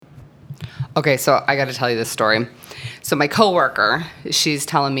Okay, so I got to tell you this story. So my coworker, she's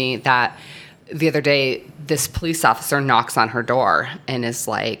telling me that the other day, this police officer knocks on her door and is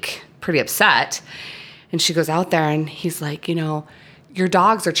like pretty upset. And she goes out there and he's like, your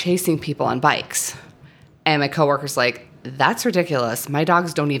dogs are chasing people on bikes. And my coworker's like, that's ridiculous. My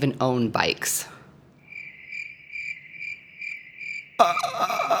dogs don't even own bikes.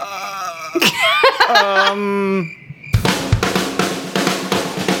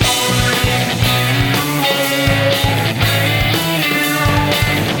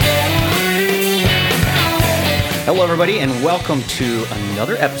 Hello, everybody, and welcome to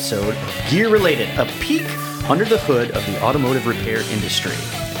another episode of Gear Related, a peek under the hood of the automotive repair industry.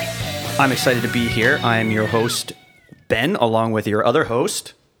 I'm excited to be here. I am your host, Ben, along with your other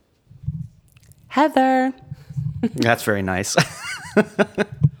host, Heather. That's very nice.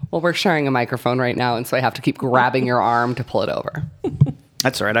 Well, we're sharing a microphone right now, and so I have to keep grabbing your arm to pull it over.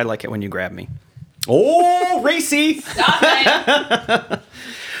 That's all right. I like it when you grab me. Oh, racy! Stop it!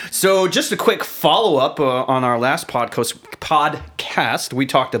 So just a quick follow-up on our last podcast. We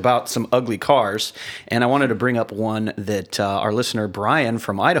talked about some ugly cars, and I wanted to bring up one that our listener Brian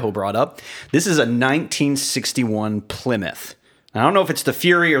from Idaho brought up. This is a 1961 Plymouth. I don't know if it's the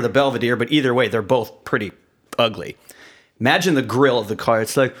Fury or the Belvedere, but either way, they're both pretty ugly. Imagine the grill of the car.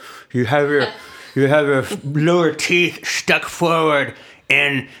 It's like you have your lower teeth stuck forward,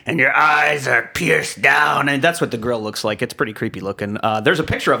 and your eyes are pierced down, and that's what the grill looks like. It's pretty creepy looking. There's a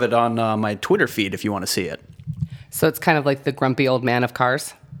picture of it on my Twitter feed if you want to see it. So it's kind of like the grumpy old man of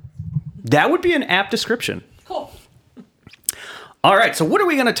cars? That would be an apt description. Cool. All right, so what are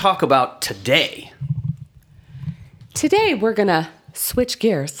we going to talk about today? Today, we're going to switch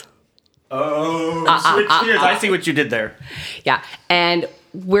gears. Switch gears. I see what you did there. Yeah, and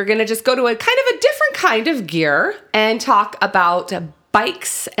we're going to just go to a kind of a different kind of gear and talk about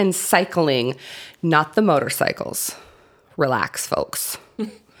bikes and cycling, not the motorcycles. Relax, folks.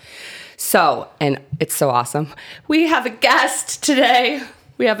 So, and it's so awesome. We have a guest today.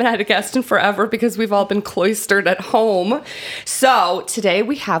 We haven't had a guest in forever because we've all been cloistered at home. So today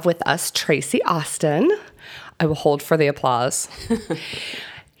we have with us Tracy Austin. I will hold for the applause.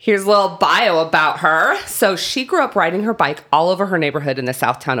 Here's a little bio about her. So she grew up riding her bike all over her neighborhood in the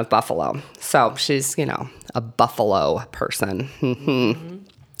south town of Buffalo. So she's, a Buffalo person. Mm-hmm.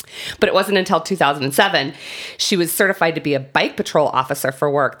 But it wasn't until 2007 she was certified to be a bike patrol officer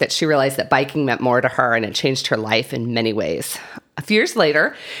for work that she realized that biking meant more to her, and it changed her life in many ways. A few years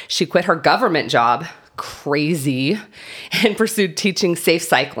later, she quit her government job, crazy, and pursued teaching safe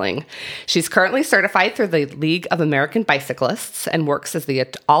cycling. She's currently certified through the League of American Bicyclists and works as the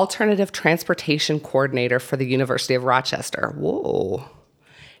alternative transportation coordinator for the University of Rochester. Whoa.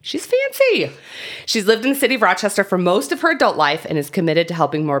 She's fancy. She's lived in the city of Rochester for most of her adult life and is committed to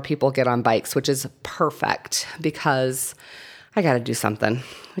helping more people get on bikes, which is perfect because I got to do something.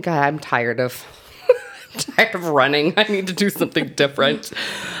 I'm tired of running. I need to do something different.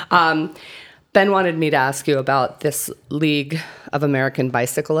 Ben wanted me to ask you about this League of American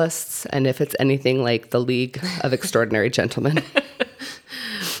Bicyclists and if it's anything like the League of Extraordinary Gentlemen.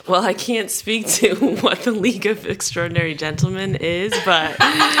 Well, I can't speak to what the League of Extraordinary Gentlemen is, but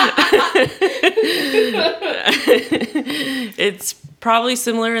it's probably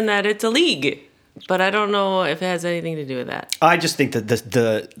similar in that it's a league. But I don't know if it has anything to do with that. I just think that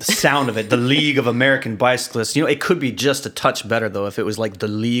the sound of it, the League of American Bicyclists, it could be just a touch better, though, if it was like the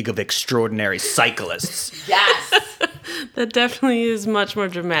League of Extraordinary Cyclists. Yes! That definitely is much more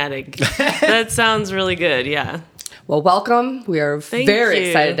dramatic. That sounds really good, yeah. Well, welcome. We are very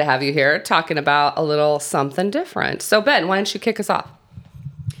excited to have you here talking about a little something different. So, Ben, why don't you kick us off?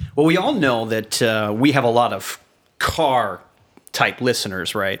 Well, we all know that we have a lot of car-type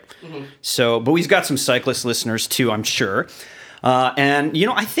listeners, right? Mm-hmm. So, but we've got some cyclist listeners, too, I'm sure. And,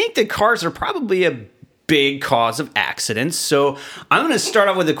 I think that cars are probably a big cause of accidents. So I'm going to start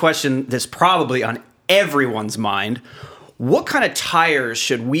off with a question that's probably on everyone's mind. What kind of tires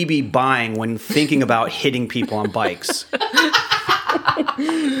should we be buying when thinking about hitting people on bikes?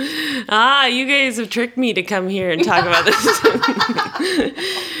 You guys have tricked me to come here and talk about this.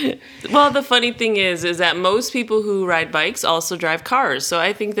 Well, the funny thing is that most people who ride bikes also drive cars. So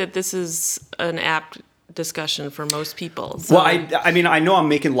I think that this is an apt discussion for most people. So. Well, I mean, I know I'm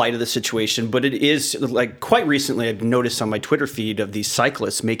making light of the situation, but it is like quite recently I've noticed on my Twitter feed of these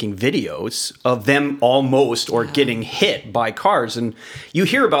cyclists making videos of them almost or getting hit by cars. And you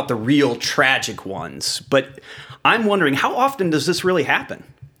hear about the real tragic ones, but I'm wondering, how often does this really happen?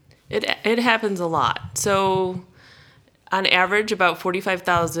 It happens a lot. So on average, about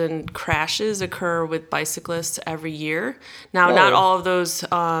 45,000 crashes occur with bicyclists every year. Now, not all of those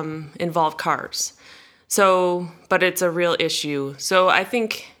involve cars. So, but it's a real issue. So I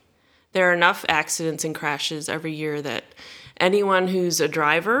think there are enough accidents and crashes every year that anyone who's a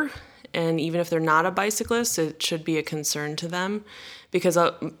driver, and even if they're not a bicyclist, it should be a concern to them, because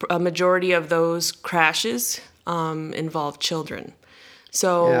a majority of those crashes involve children.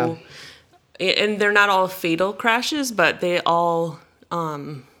 So, and they're not all fatal crashes, but they all,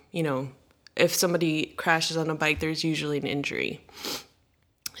 if somebody crashes on a bike, there's usually an injury.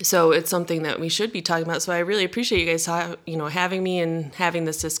 So it's something that we should be talking about. So I really appreciate you guys, having me and having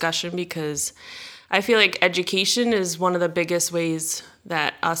this discussion, because I feel like education is one of the biggest ways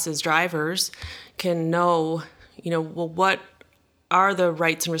that us as drivers can know, what are the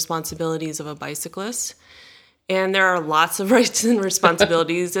rights and responsibilities of a bicyclist. And there are lots of rights and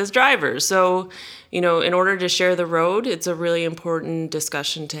responsibilities as drivers. So, in order to share the road, it's a really important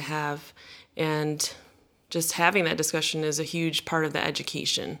discussion to have. And just having that discussion is a huge part of the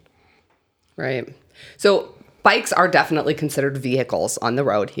education. Right. So bikes are definitely considered vehicles on the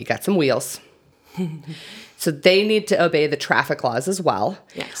road. You got some wheels. So they need to obey the traffic laws as well.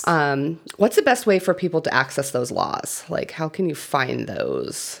 Yes. What's the best way for people to access those laws? Like, how can you find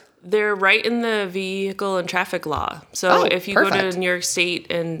those? They're right in the vehicle and traffic law. So if you go to New York State,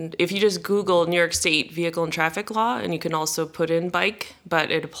 and if you just Google New York State vehicle and traffic law, and you can also put in bike,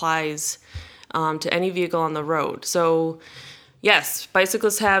 but it applies to any vehicle on the road. So yes,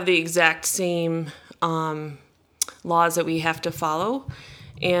 bicyclists have the exact same laws that we have to follow.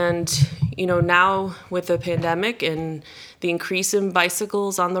 And, now with the pandemic and the increase in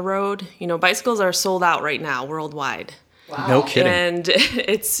bicycles on the road, bicycles are sold out right now worldwide. Wow. No kidding. And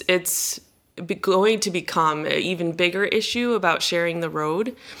it's going to become an even bigger issue about sharing the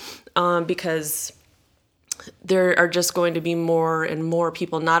road, because there are just going to be more and more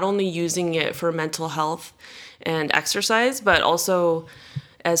people not only using it for mental health and exercise, but also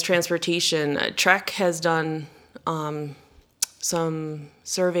as transportation. Trek has done some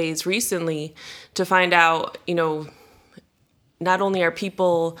surveys recently to find out, not only are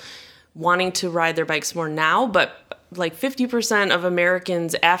people wanting to ride their bikes more now, but like 50% of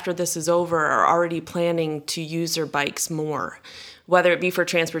Americans after this is over are already planning to use their bikes more, whether it be for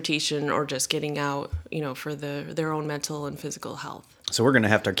transportation or just getting out, for their own mental and physical health. So we're going to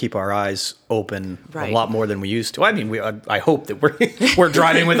have to keep our eyes open Right. a lot more than we used to. I mean, I hope that we're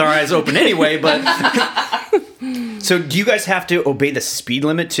driving with our eyes open anyway, but... So do you guys have to obey the speed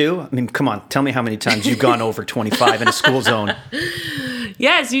limit too? I mean, come on, tell me how many times you've gone over 25 in a school zone.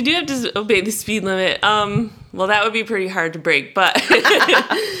 Yes, you do have to obey the speed limit. Well, that would be pretty hard to break, but...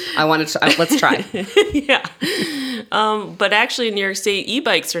 I want to try. Let's try. Yeah. But actually, in New York State,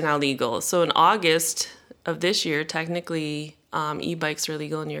 e-bikes are now legal. So in August of this year, technically, e-bikes are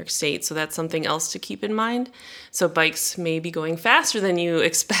legal in New York State. So that's something else to keep in mind. So bikes may be going faster than you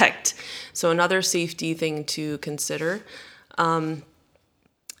expect. So another safety thing to consider.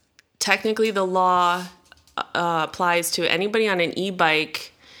 Technically, the law applies to anybody on an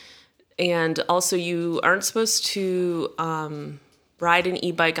e-bike. And also, you aren't supposed to ride an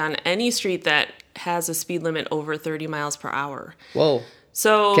e-bike on any street that has a speed limit over 30 miles per hour. Whoa.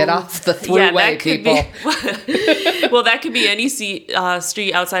 So get off the throughway, people. Well, that could be any street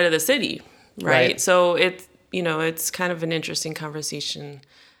outside of the city, right? So it's kind of an interesting conversation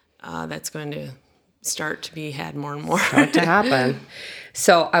that's going to start to be had more and more. Start to happen.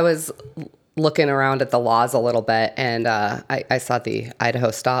 So I was looking around at the laws a little bit, and I saw the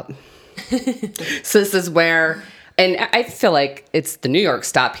Idaho stop. So this is where, and I feel like it's the New York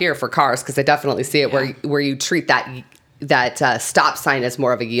stop here for cars, because I definitely see it where you treat that stop sign as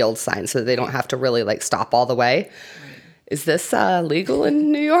more of a yield sign, so they don't have to really like stop all the way. Is this legal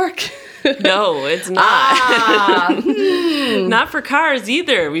in New York? No, it's not. Not for cars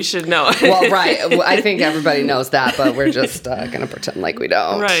either, we should know. Well, right. I think everybody knows that, but we're just going to pretend like we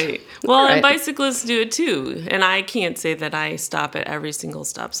don't. Right. Well, and bicyclists do it too. And I can't say that I stop at every single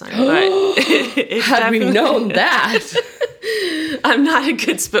stop sign. But had we known that. I'm not a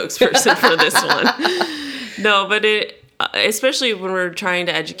good spokesperson for this one. No, but especially when we're trying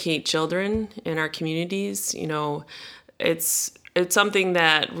to educate children in our communities, it's something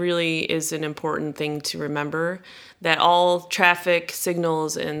that really is an important thing to remember, that all traffic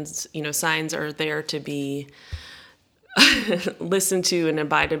signals and signs are there to be listened to and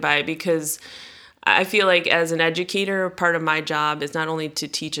abided by, because I feel like as an educator, part of my job is not only to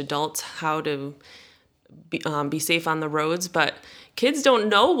teach adults how to be safe on the roads, but kids don't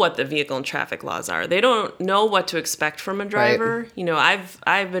know what the vehicle and traffic laws are. They don't know what to expect from a driver. Right. You know,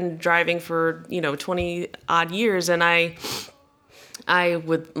 I've been driving for 20 odd years, and I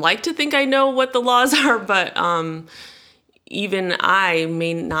would like to think I know what the laws are, but even I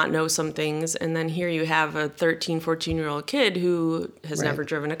may not know some things. And then here you have a 13, 14-year-old kid who has never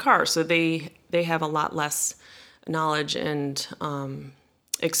driven a car. So they have a lot less knowledge and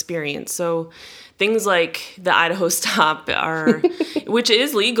experience. So things like the Idaho Stop which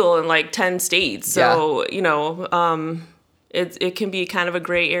is legal in like 10 states. So, it can be kind of a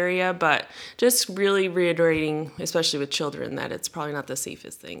gray area, but just really reiterating, especially with children, that it's probably not the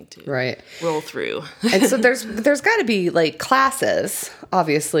safest thing to roll through. And so there's got to be like classes.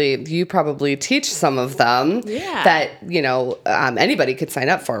 Obviously, you probably teach some of them that, anybody could sign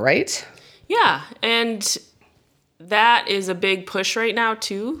up for, right? Yeah. And that is a big push right now,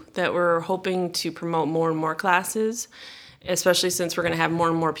 too, that we're hoping to promote more and more classes, especially since we're going to have more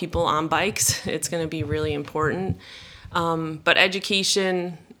and more people on bikes. It's going to be really important. But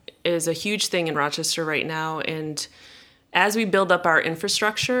education is a huge thing in Rochester right now. And as we build up our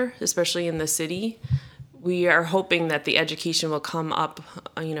infrastructure, especially in the city, we are hoping that the education will come up,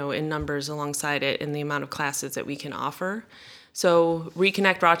 in numbers alongside it in the amount of classes that we can offer. So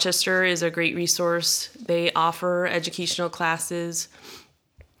Reconnect Rochester is a great resource. They offer educational classes.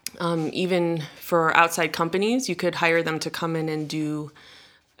 Even for outside companies, you could hire them to come in and do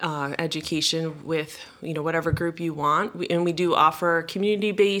education with whatever group you want. We do offer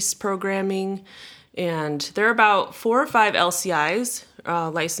community-based programming, and there are about 4 or 5 LCIs,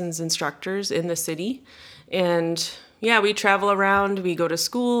 licensed instructors in the city. And we travel around, we go to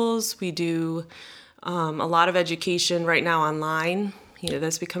schools, we do a lot of education right now online.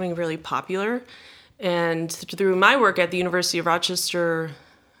 That's becoming really popular. And through my work at the University of Rochester,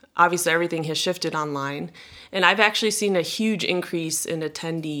 obviously everything has shifted online. And I've actually seen a huge increase in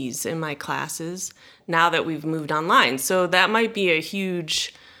attendees in my classes now that we've moved online. So that might be a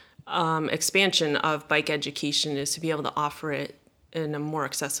huge expansion of bike education, is to be able to offer it in a more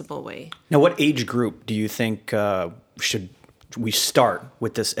accessible way. Now, what age group do you think should we start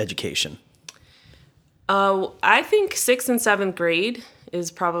with this education? I think 6th and 7th grade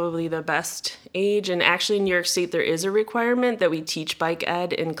is probably the best age. And actually in New York State, there is a requirement that we teach bike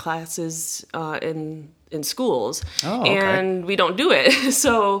ed in classes in schools. Oh, okay. And we don't do it.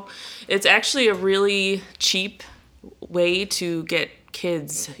 So it's actually a really cheap way to get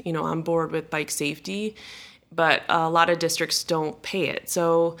kids, on board with bike safety. But a lot of districts don't pay it.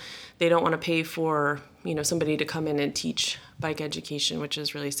 So they don't want to pay for, somebody to come in and teach bike education, which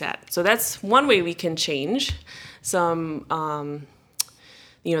is really sad. So that's one way we can change some,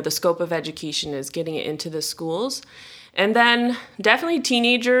 the scope of education is getting it into the schools. And then definitely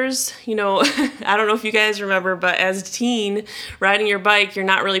teenagers, I don't know if you guys remember, but as a teen, riding your bike, you're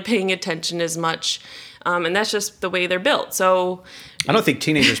not really paying attention as much. And that's just the way they're built. So I don't think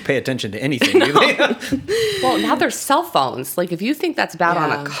teenagers pay attention to anything, do they? Well, now there's cell phones. Like, if you think that's bad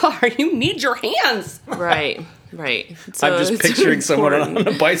on a car, you need your hands. Right. So I'm just picturing someone on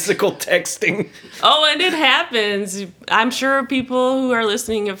a bicycle texting. Oh, and it happens. I'm sure people who are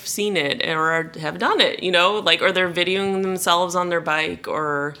listening have seen it or have done it, or they're videoing themselves on their bike,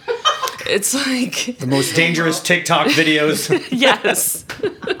 or it's like the most dangerous TikTok videos. Yes.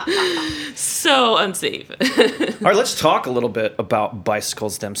 So unsafe. All right, let's talk a little bit about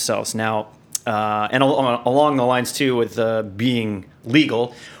bicycles themselves now. And along the lines, too, with being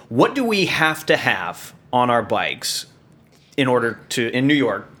legal, what do we have to have on our bikes in New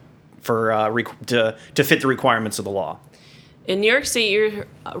York for to fit the requirements of the law? In New York State, you're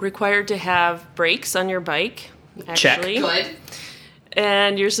required to have brakes on your bike, actually. Check. Good.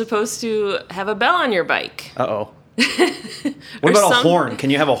 And you're supposed to have a bell on your bike. Uh-oh. What about a horn? Can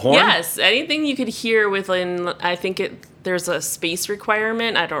you have a horn? Yes, anything you could hear within, I think there's a space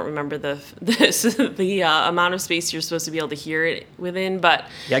requirement. I don't remember the amount of space you're supposed to be able to hear it within, but...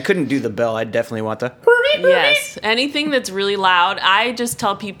 Yeah, I couldn't do the bell. I definitely want the... Yes, anything that's really loud. I just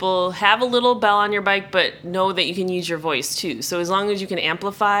tell people, have a little bell on your bike, but know that you can use your voice too. So as long as you can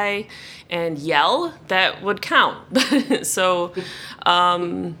amplify and yell, that would count. So...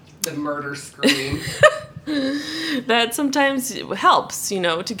 the murder scream. That sometimes helps,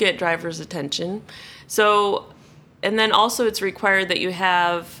 to get drivers' attention. So, and then also it's required that you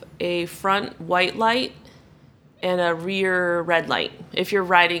have a front white light and a rear red light if you're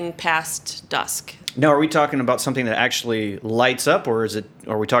riding past dusk. Now, are we talking about something that actually lights up, or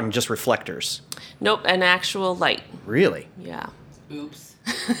are we talking just reflectors? Nope, an actual light. Really? Yeah. Oops.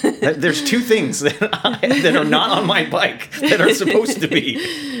 There's two things that are not on my bike that are supposed to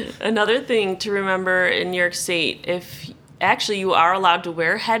be. Another thing to remember in New York State, if actually you are allowed to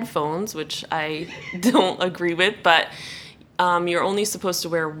wear headphones, which I don't agree with, but you're only supposed to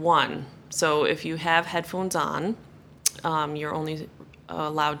wear one. So if you have headphones on, you're only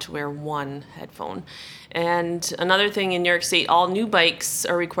allowed to wear one headphone. And another thing in New York State, all new bikes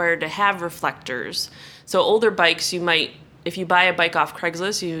are required to have reflectors. So older bikes, you might, if you buy a bike off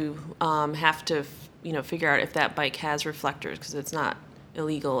Craigslist, you have to, figure out if that bike has reflectors, because it's not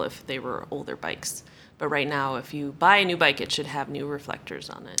illegal if they were older bikes. But right now, if you buy a new bike, it should have new reflectors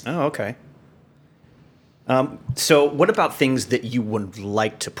on it. Oh, okay. So what about things that you would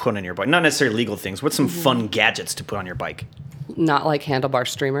like to put on your bike? Not necessarily legal things. What's some fun gadgets to put on your bike? Not like handlebar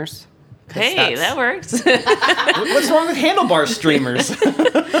streamers. Hey, that works. What's wrong with handlebar streamers?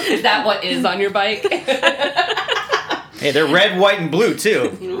 Is that what is on your bike? Hey, they're red, white, and blue,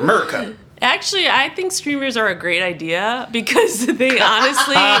 too. America. Actually, I think streamers are a great idea because they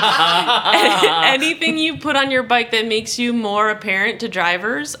honestly, anything you put on your bike that makes you more apparent to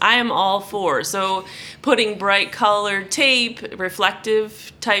drivers, I am all for. So putting bright colored tape,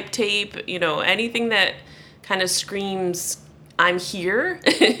 reflective type tape, anything that kind of screams, I'm here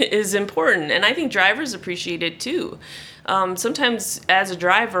is important. And I think drivers appreciate it too. Sometimes as a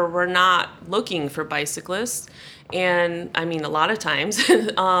driver, we're not looking for bicyclists. And I mean, a lot of times.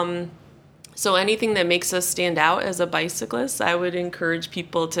 So anything that makes us stand out as a bicyclist, I would encourage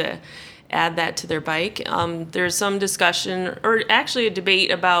people to add that to their bike. There's some discussion, or actually a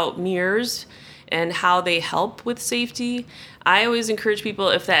debate about mirrors and how they help with safety. I always encourage people,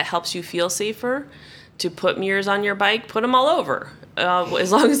 if that helps you feel safer, to put mirrors on your bike, put them all over.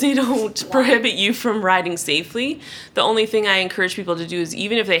 As long as they don't prohibit you from riding safely. The only thing I encourage people to do is,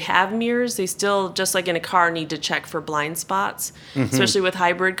 even if they have mirrors, they still, just like in a car, need to check for blind spots, especially with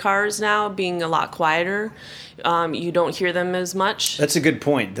hybrid cars now being a lot quieter. You don't hear them as much. That's a good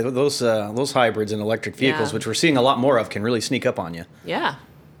point. Those hybrids and electric vehicles, which we're seeing a lot more of, can really sneak up on you. Yeah.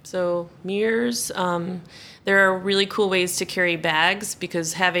 So mirrors, there are really cool ways to carry bags,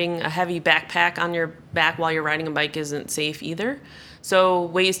 because having a heavy backpack on your back while you're riding a bike isn't safe either. So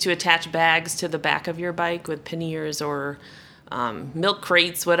ways to attach bags to the back of your bike with panniers or milk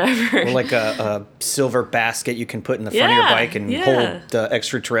crates, whatever. Or like a silver basket you can put in the front of your bike and hold the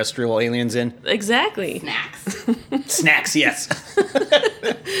extraterrestrial aliens in. Exactly. Snacks. Snacks, yes.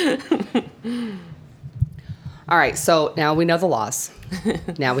 All right, so now we know the laws.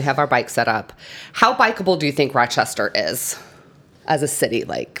 Now we have our bike set up. How bikeable do you think Rochester is as a city,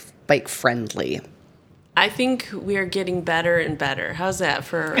 like bike friendly? I think we are getting better and better. How's that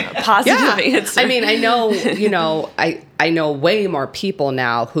for a positive answer? I mean, I know, I know way more people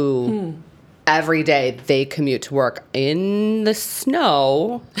now who every day they commute to work in the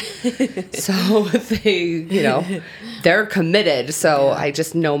snow. So they're committed. So I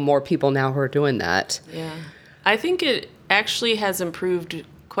just know more people now who are doing that. Yeah. I think it actually has improved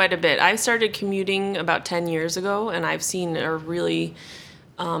quite a bit. I started commuting about 10 years ago, and I've seen a really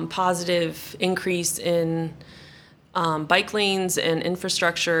positive increase in bike lanes and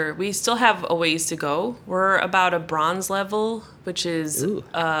infrastructure. We still have a ways to go. We're about a bronze level, which is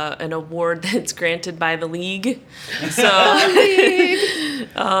an award that's granted by the league. So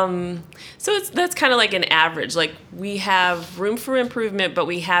that's kind of like an average. Like, we have room for improvement, but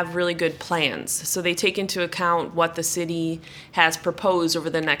we have really good plans. So they take into account what the city has proposed over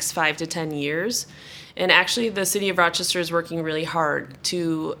the next 5 to 10 years. And actually, the city of Rochester is working really hard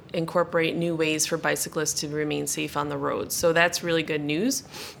to incorporate new ways for bicyclists to remain safe on the roads. So that's really good news.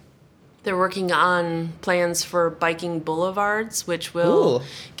 They're working on plans for biking boulevards, which will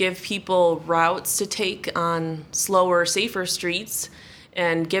give people routes to take on slower, safer streets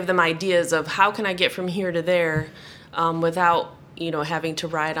and give them ideas of how can I get from here to there without, having to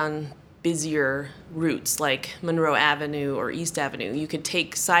ride on busier routes like Monroe Avenue or East Avenue. You could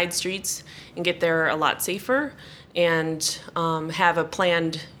take side streets and get there a lot safer, and have a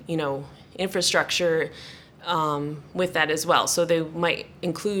planned, infrastructure with that as well. So they might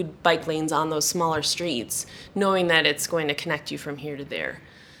include bike lanes on those smaller streets, knowing that it's going to connect you from here to there.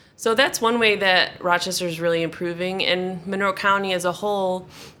 So that's one way that Rochester is really improving. And Monroe County as a whole,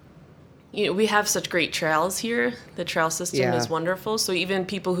 we have such great trails here. The trail system is wonderful. So even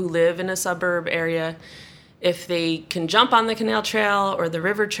people who live in a suburb area, if they can jump on the canal trail or the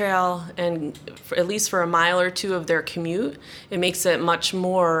river trail, and at least for a mile or two of their commute, it makes it much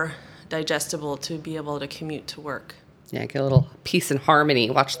more digestible to be able to commute to work. Yeah, get a little peace and harmony.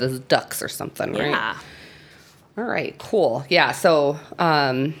 Watch those ducks or something, right? Yeah. All right, cool. Yeah, so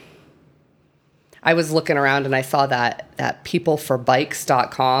I was looking around and I saw that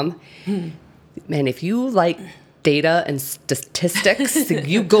peopleforbikes.com. Man, if you like data and statistics,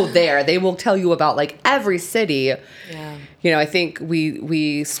 you go there. They will tell you about like every city. Yeah. You know, I think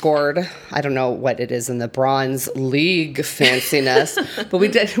we scored, I don't know what it is in the bronze league fanciness, but we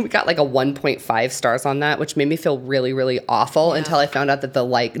got like a 1.5 stars on that, which made me feel really, really awful until I found out that the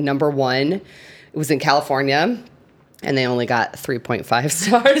like number one, it was in California. And they only got 3.5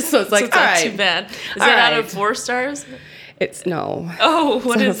 stars. So it's like, it's all not right. too bad. Is All it out right. of 4 stars? It's no. Oh,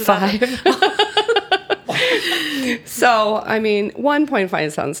 what is It's out of 5. So, I mean,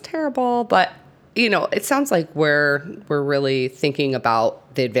 1.5 sounds terrible, but you know, it sounds like we're really thinking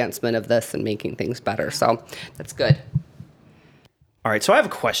about the advancement of this and making things better. So that's good. All right, so I have a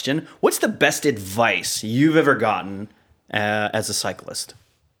question. What's the best advice you've ever gotten as a cyclist?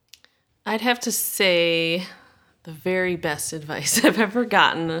 I'd have to say the very best advice I've ever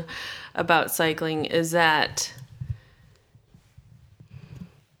gotten about cycling is that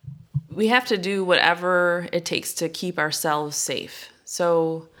we have to do whatever it takes to keep ourselves safe.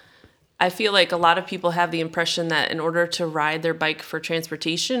 So I feel like a lot of people have the impression that in order to ride their bike for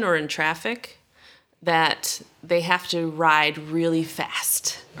transportation or in traffic, that they have to ride really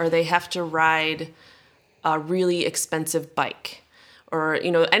fast or they have to ride a really expensive bike or,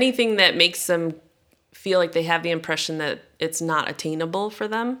 you know, anything that makes them feel like they have the impression that it's not attainable for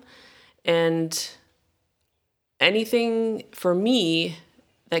them. And anything for me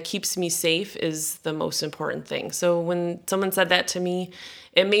that keeps me safe is the most important thing. So when someone said that to me,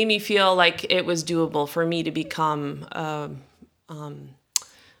 it made me feel like it was doable for me to become a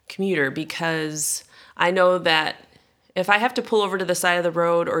commuter, because I know that if I have to pull over to the side of the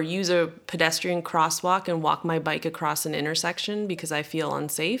road or use a pedestrian crosswalk and walk my bike across an intersection because I feel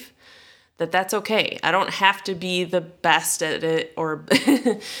unsafe, that's okay. I don't have to be the best at it or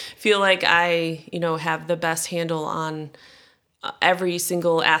feel like I, you know, have the best handle on every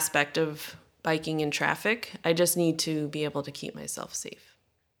single aspect of biking in traffic. I just need to be able to keep myself safe.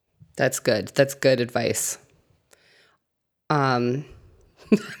 That's good. That's good advice. Made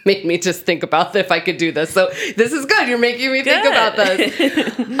me just think about if I could do this. So this is good. You're making me think about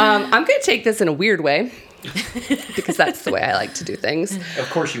this. I'm going to take this in a weird way because that's the way I like to do things. Of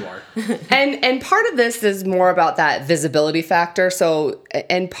course you are. And part of this is more about that visibility factor. So,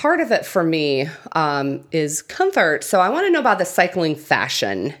 and part of it for me is comfort. So I want to know about the cycling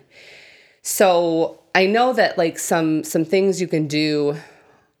fashion. So I know that like some things you can do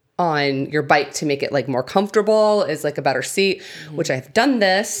on your bike to make it like more comfortable is like a better seat, which I've done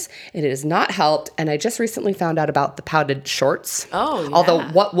this and it has not helped. And I just recently found out about the padded shorts. Oh, yeah. Although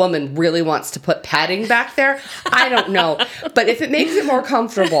what woman really wants to put padding back there? I don't know. But if it makes it more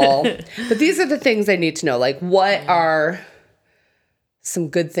comfortable, but these are the things I need to know. Like what are some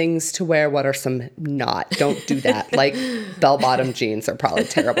good things to wear? What are some not? Don't do that. Like bell-bottom jeans are probably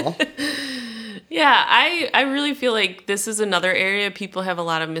terrible. Yeah, I really feel like this is another area people have a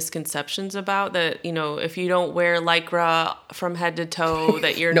lot of misconceptions about, that, you know, if you don't wear Lycra from head to toe,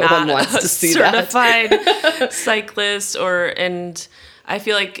 that you're No not one wants a to see certified cyclist, and I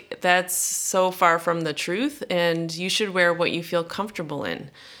feel like that's so far from the truth, and you should wear what you feel comfortable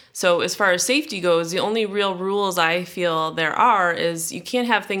in. So as far as safety goes, the only real rules I feel there are is you can't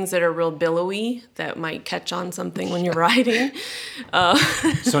have things that are real billowy that might catch on something when you're riding.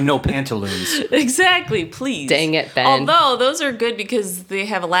 So no pantaloons. Exactly, please. Dang it, Ben. Although those are good because they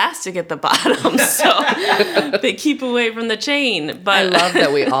have elastic at the bottom, so they keep away from the chain. But I love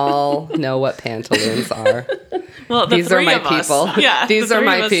that we all know what pantaloons are. well, These are my people. Yeah, These are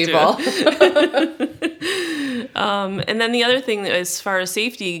my people. And then the other thing, as far as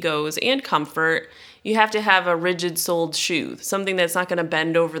safety goes and comfort, you have to have a rigid-soled shoe, something that's not going to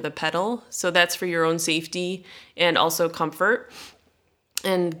bend over the pedal. So that's for your own safety and also comfort,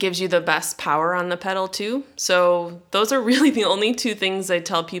 and gives you the best power on the pedal too. So those are really the only two things I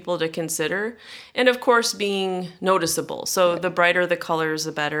tell people to consider. And of course, being noticeable. So the brighter the colors,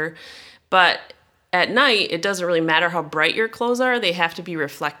 the better. But at night, it doesn't really matter how bright your clothes are. They have to be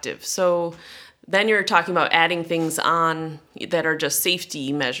reflective. So then you're talking about adding things on that are just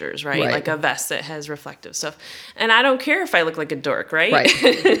safety measures, right? Like a vest that has reflective stuff. And I don't care if I look like a dork, right? Right.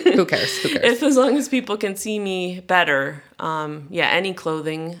 Who cares? Who cares? If as long as people can see me better, any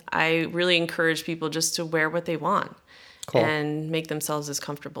clothing, I really encourage people just to wear what they want and make themselves as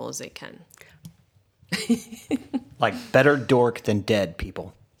comfortable as they can. Like better dork than dead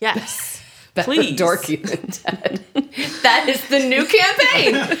people. Yes. Better Please. dorky than dead. That is the new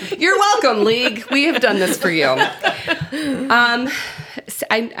campaign. You're welcome, League. We have done this for you.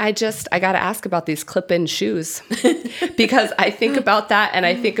 I got to ask about these clip-in shoes because I think about that and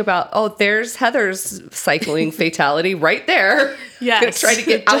I think about, there's Heather's cycling fatality right there. Yes. Gonna try to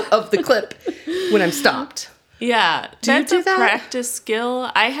get out of the clip when I'm stopped. Yeah, that's do a that? practice skill.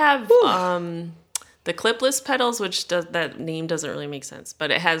 I have the clipless pedals, which that name doesn't really make sense,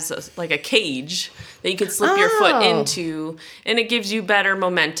 but it has like a cage that you can slip your foot into, and it gives you better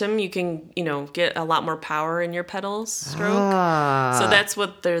momentum. You can, get a lot more power in your pedal stroke. So that's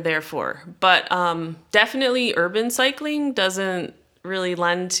what they're there for. But definitely urban cycling doesn't really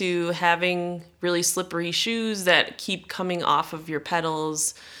lend to having really slippery shoes that keep coming off of your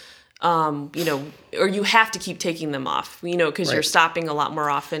pedals. Or you have to keep taking them off, because you're stopping a lot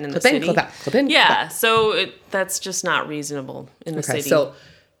more often in the city. Clip in, yeah, so that's just not reasonable in the city. So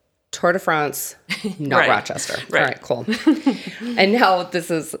Tour de France, not Right. Rochester. Right. All right, cool. And now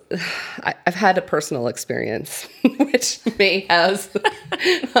I've had a personal experience, which may have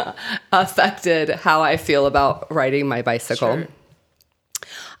affected how I feel about riding my bicycle. Sure.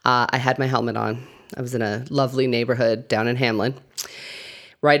 I had my helmet on. I was in a lovely neighborhood down in Hamlin,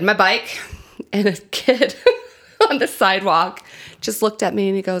 riding my bike, and a kid on the sidewalk just looked at me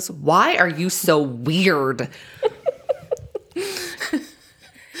and he goes, "Why are you so weird?"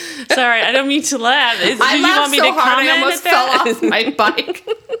 Sorry, I don't mean to laugh. I Did you laughed want me so to hard comment I almost at that? fell off my bike.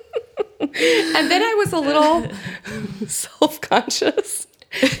 And then I was a little self-conscious.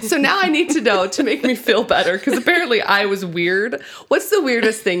 So now I need to know to make me feel better, because apparently I was weird. What's the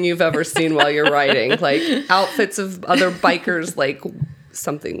weirdest thing you've ever seen while you're riding? Like outfits of other bikers, like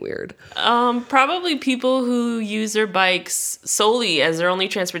something weird. Probably people who use their bikes solely as their only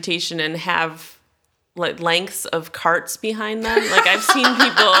transportation and have like lengths of carts behind them. Like I've seen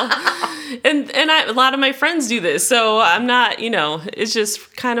people, and a lot of my friends do this. So I'm not, it's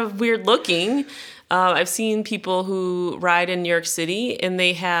just kind of weird looking. I've seen people who ride in New York City and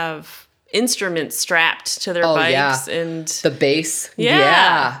they have instruments strapped to their bikes and the bass.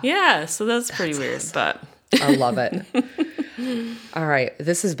 yeah. So that's pretty weird, but I love it. All right.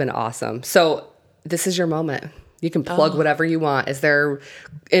 This has been awesome. So this is your moment. You can plug whatever you want. Is there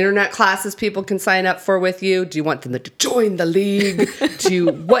internet classes people can sign up for with you? Do you want them to join the league?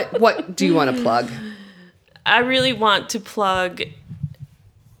 What do you want to plug? I really want to plug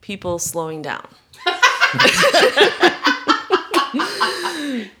people slowing down.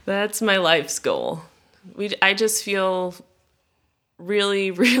 That's my life's goal. I just feel really,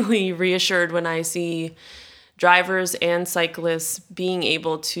 really reassured when I see drivers and cyclists being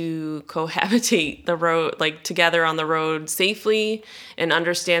able to cohabitate the road, like together on the road safely, and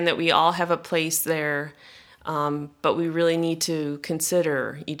understand that we all have a place there, but we really need to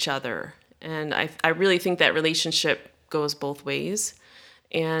consider each other. And I really think that relationship goes both ways.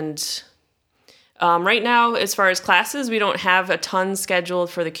 And right now, as far as classes, we don't have a ton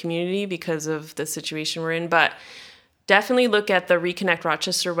scheduled for the community because of the situation we're in, but definitely look at the Reconnect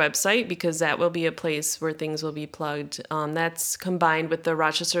Rochester website, because that will be a place where things will be plugged. That's combined with the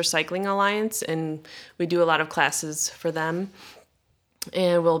Rochester Cycling Alliance, and we do a lot of classes for them.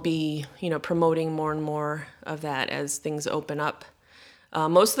 And we'll be, promoting more and more of that as things open up.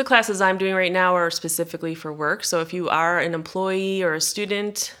 Most of the classes I'm doing right now are specifically for work. So if you are an employee or a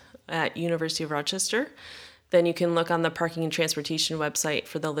student at University of Rochester, then you can look on the Parking and Transportation website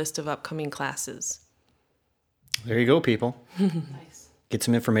for the list of upcoming classes. There you go, people. Nice. Get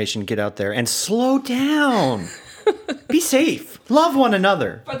some information, get out there, and slow down. Be safe. Love one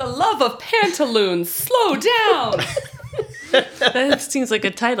another. For the love of pantaloons, slow down. That seems like a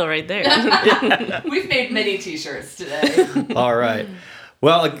title right there. We've made many t-shirts today. All right.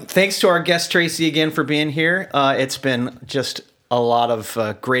 Well, thanks to our guest, Tracy, again for being here. It's been just a lot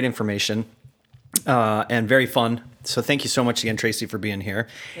of great information and very fun. So thank you so much again, Tracy, for being here.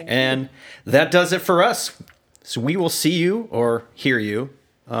 And that does it for us. So we will see you or hear you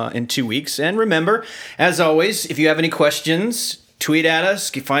in 2 weeks. And remember, as always, if you have any questions, tweet at us.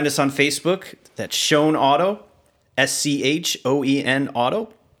 You can find us on Facebook. That's Schoen Auto, SCHOEN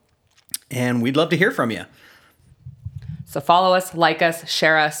Auto. And we'd love to hear from you. So follow us, like us,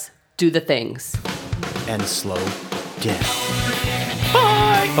 share us, do the things. And slow down.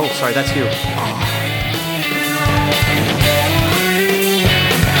 Bye. Oh, sorry, that's you. Oh.